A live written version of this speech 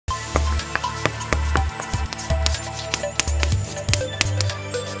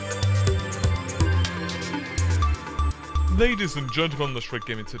Ladies and gentlemen, let's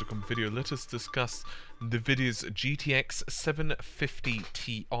get into the video. Let us discuss Nvidia's GTX 750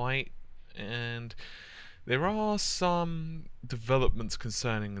 Ti, and there are some developments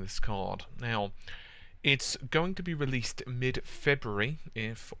concerning this card. Now, it's going to be released mid-February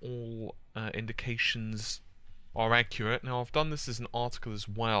if all indications are accurate. Now, I've done this as an article as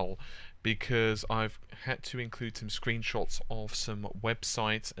well because I've had to include some screenshots of some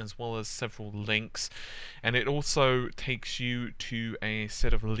websites as well as several links, and it also takes you to a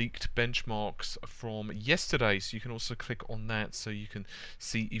set of leaked benchmarks from yesterday, so you can also click on that so you can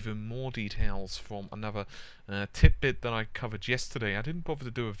see even more details from another tidbit that I covered yesterday. I didn't bother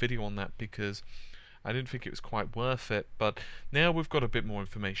to do a video on that because I didn't think it was quite worth it, but now we've got a bit more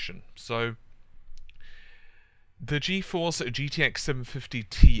information. So the GeForce GTX 750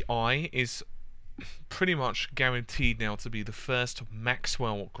 Ti is pretty much guaranteed now to be the first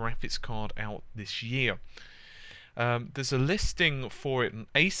Maxwell graphics card out this year. There's a listing for it on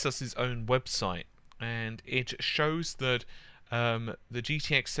Asus's own website, and it shows that the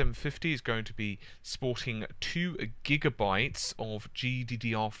GTX 750 is going to be sporting 2 GB of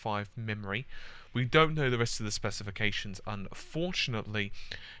GDDR5 memory. We don't know the rest of the specifications, unfortunately,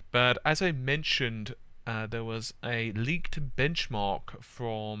 but as I mentioned, there was a leaked benchmark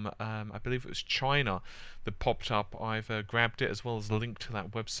from, I believe it was China, that popped up. I've grabbed it as well as a link to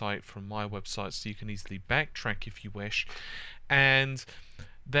that website from my website so you can easily backtrack if you wish. And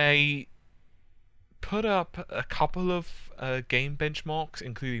they put up a couple of game benchmarks,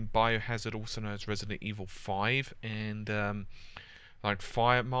 including Biohazard, also known as Resident Evil 5, and like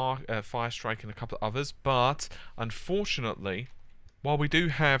Firestrike and a couple of others. But unfortunately, while we do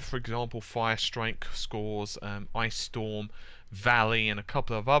have, for example, Firestrike scores, Ice Storm, Valley, and a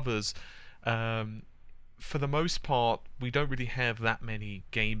couple of others, for the most part, we don't really have that many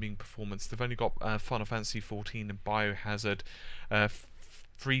gaming performance. They've only got Final Fantasy XIV and Biohazard.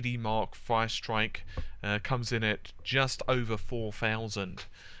 3D Mark Firestrike comes in at just over 4,000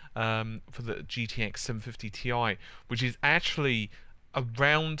 for the GTX 750 Ti, which is actually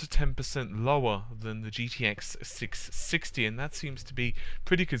around 10% lower than the GTX 660, and that seems to be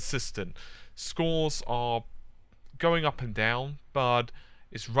pretty consistent. Scores are going up and down, but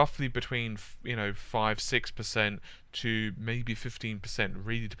it's roughly between 5-6% to maybe 15%,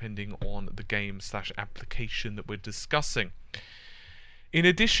 really depending on the game / application that we're discussing. In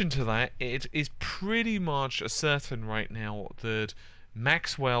addition to that, it is pretty much certain right now that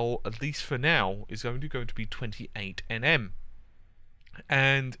Maxwell, at least for now, is only going to be 28 nm.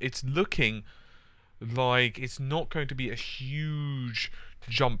 And it's looking like it's not going to be a huge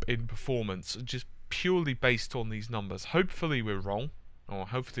jump in performance, just purely based on these numbers. Hopefully we're wrong, or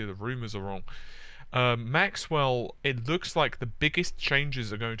hopefully the rumors are wrong. Maxwell, it looks like the biggest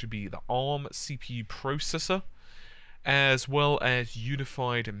changes are going to be the ARM CPU processor, as well as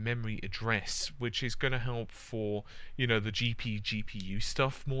unified memory address, which is going to help for, the GPU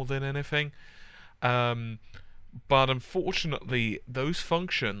stuff more than anything. But unfortunately, those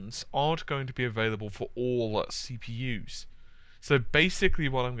functions aren't going to be available for all CPUs. So basically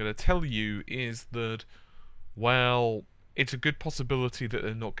what I'm going to tell you is that, well, it's a good possibility that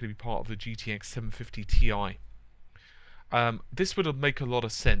they're not going to be part of the GTX 750 Ti. This would make a lot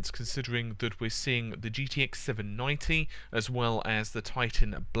of sense considering that we're seeing the GTX 790 as well as the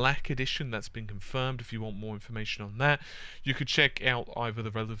Titan Black Edition. That's been confirmed. If you want more information on that, you could check out either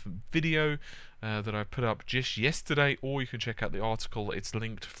the relevant video that I put up just yesterday, or you can check out the article. It's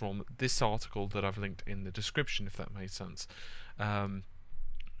linked from this article that I've linked in the description, if that makes sense. And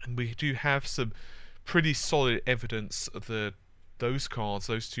we do have some pretty solid evidence that those cards,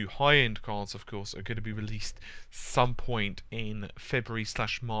 those 2 high-end cards, of course, are going to be released some point in February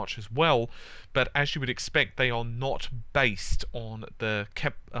 / March as well. But as you would expect, they are not based on the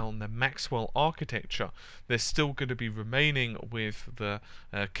Maxwell architecture. They're still going to be remaining with the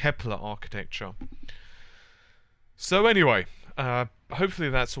Kepler architecture. So anyway, hopefully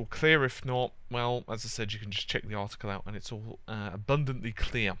that's all clear. If not, well, as I said, you can just check the article out, and it's all abundantly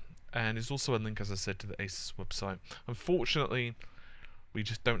clear. And there's also a link, as I said, to the Asus website. Unfortunately, we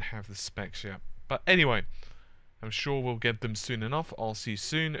just don't have the specs yet. But anyway, I'm sure we'll get them soon enough. I'll see you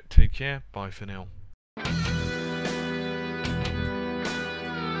soon. Take care. Bye for now.